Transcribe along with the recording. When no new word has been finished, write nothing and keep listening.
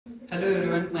Hello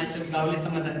everyone, myself Lavli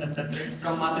Samadhan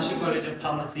from Matashi College of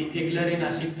Pharmacy, Eklahare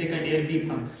Nashik second year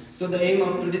B.Pharm. So the aim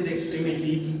of today's experiment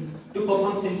is to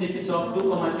perform synthesis of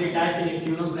 2,3 diphenyl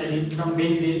quinoxaline from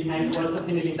benzil and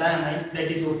O-phenylenediamine,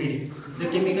 that is OPD. The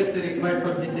chemicals required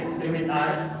for this experiment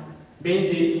are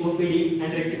benzil, OPD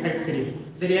and rectified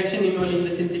spirit. The reaction involved in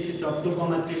the synthesis of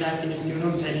 2,3 diphenyl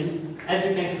quinoxaline, as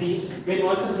you can see, when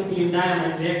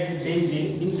O-phenylenediamine reacts with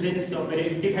benzene in presence of a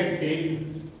rectified spirit,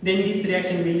 then this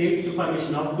reaction will lead to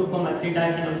formation of 2,3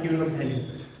 diphenyl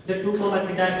quinoxaline. The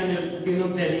 2,3 diphenyl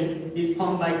quinoxaline is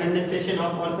formed by condensation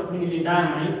of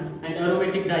orthophenylenediamine and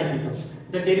aromatic diketone.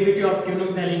 The derivative of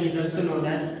quinoxaline is also known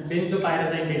as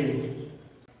benzopyrazine derivative.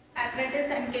 Apparatus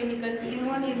and chemicals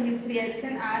involved in this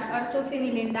reaction are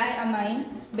orthophenylenediamine,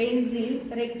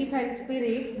 benzil, rectified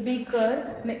spirit,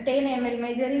 beaker, 10 ml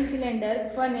measuring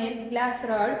cylinder, funnel, glass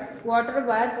rod, water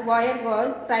bath, wire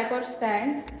gauze, tripod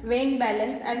stand, weighing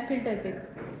balance and filter paper.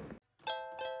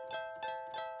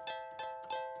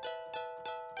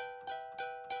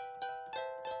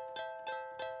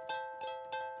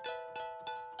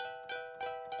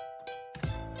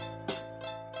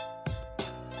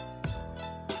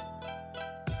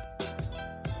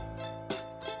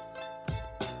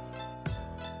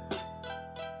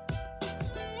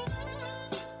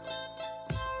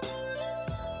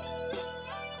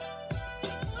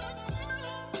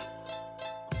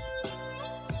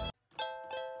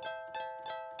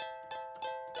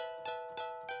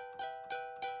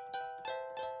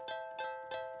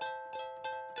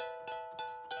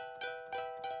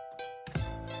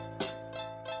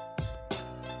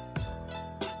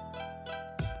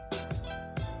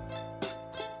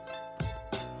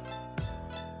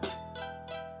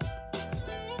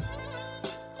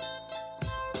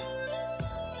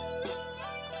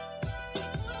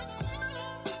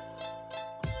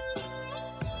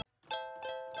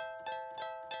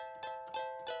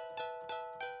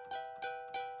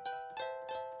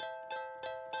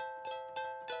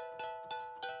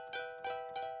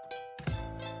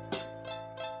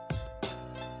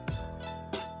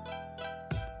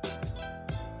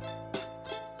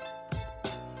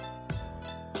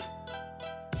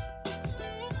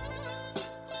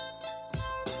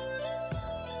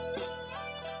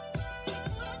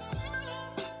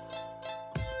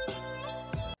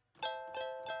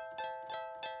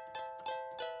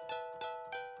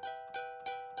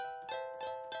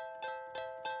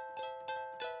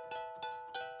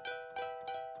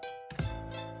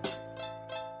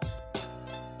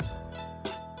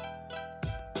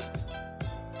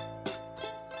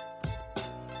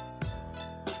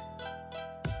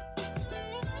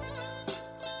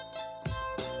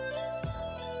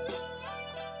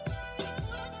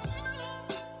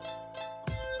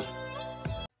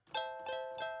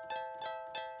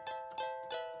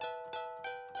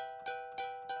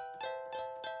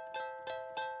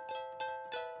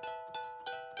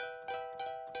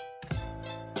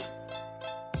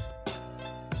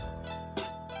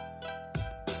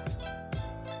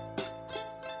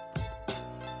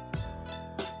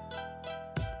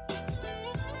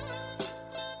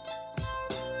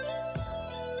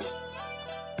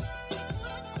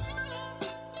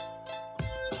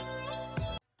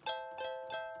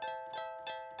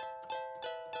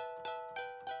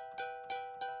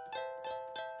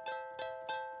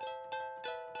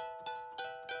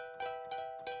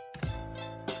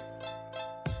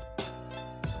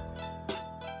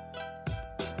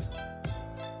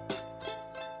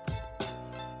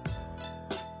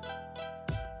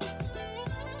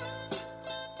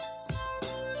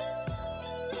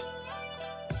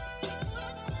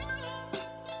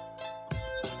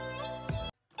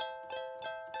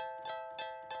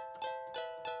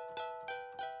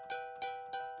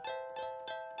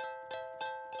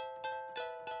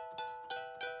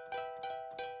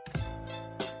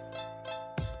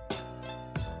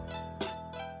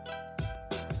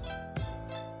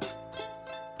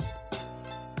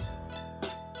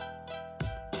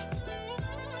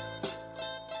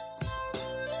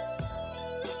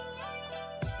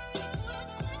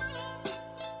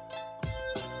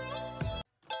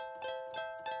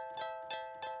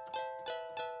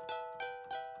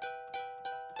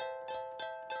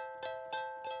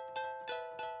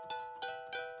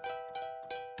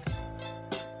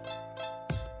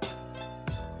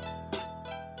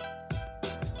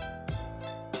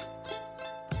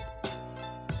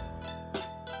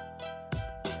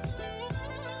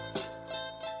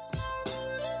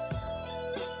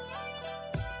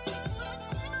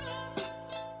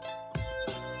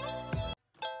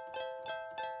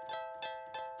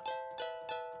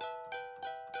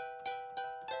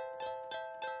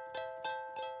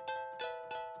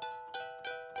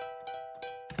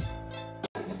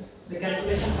 The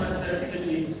calculation for the theoretical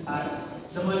yield are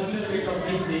the molecular weight of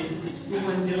benzene is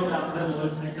 210 gram per mole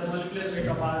and the molecular weight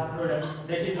of our product,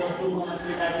 that is of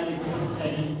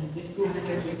 2,3-diethylphenol is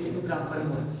 282 gram per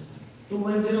mole.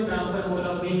 210 gram per mole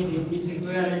of benzene is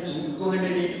equivalent to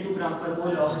 282 gram per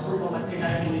mole of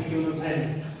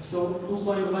 2,3-diethylphenol. So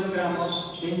 2.1 gram of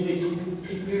benzene is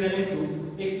equivalent to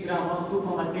x gram of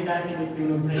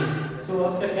 2,3-diethylphenol. So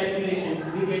after calculation,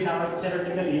 we get our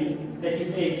theoretical yield, that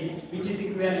is x, which is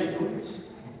equivalent to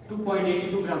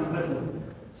 2.82 gram per mole.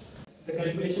 The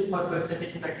calculation for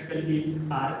percentage practical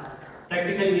yield are: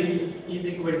 practical yield is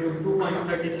equal to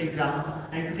 2.33 gram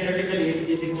and theoretical yield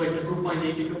is equal to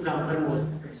 2.82 gram per mole.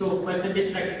 So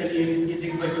percentage practical yield is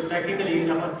equal to practical yield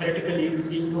upon theoretical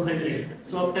yield into 100.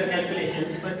 So after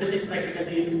calculation, percentage practical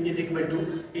yield is equal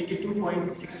to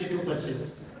 82.62%.